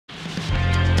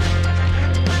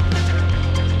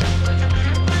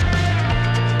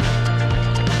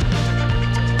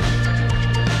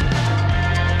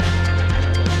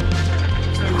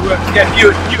again,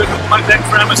 new and NORMAC then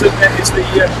for Amazon then is the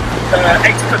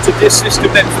X-cutter disc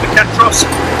system then for the Catros.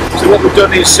 So what we've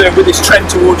done is with this trend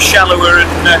towards shallower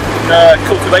and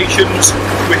cultivations,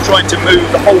 we're trying to move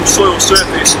the whole soil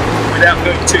surface without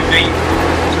going too deep.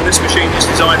 So this machine is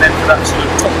designed then for that sort of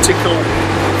optical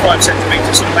 5 cm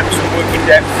sort of maximum working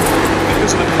depth.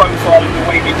 Because of the profile of the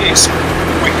wavy disc,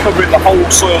 we're covering the whole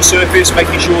soil surface,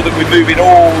 making sure that we're moving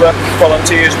all the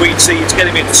volunteers, weed seeds,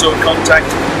 getting into soil contact,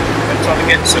 and trying to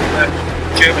get some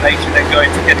germination then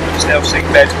going to get into the snail seed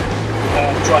bed,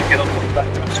 try and get on top of that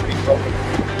grass weed problem.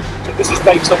 So this is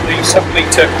based on the 7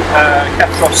 litre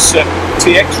Catros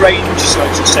TX range, so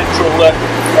it's a central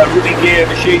running gear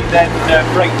machine, then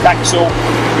brake axle.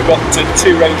 We've got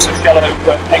 2 rows of shallow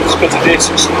X-cutter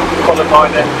discs, followed by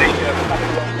then the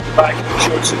back,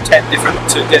 sure it's 10 different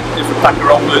packer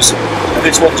rollers, and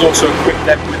this one's also equipped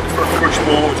then with the front crush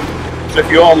board. So if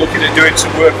you are looking at doing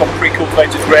some work on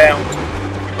pre-cultivated ground,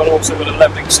 we've also got a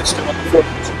levelling system on the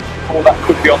front, or that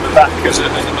could be on the back as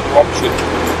another option.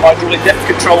 Hydraulic depth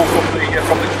control from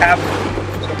the cab,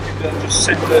 so we can just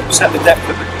set the depth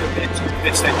of the bit of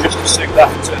this then just to suit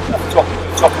that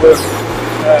top work.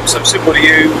 So simple to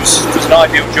use, does an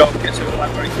ideal job, gets over the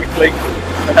land very quickly,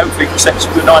 and hopefully can set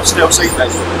some nice snail seed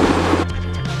beds.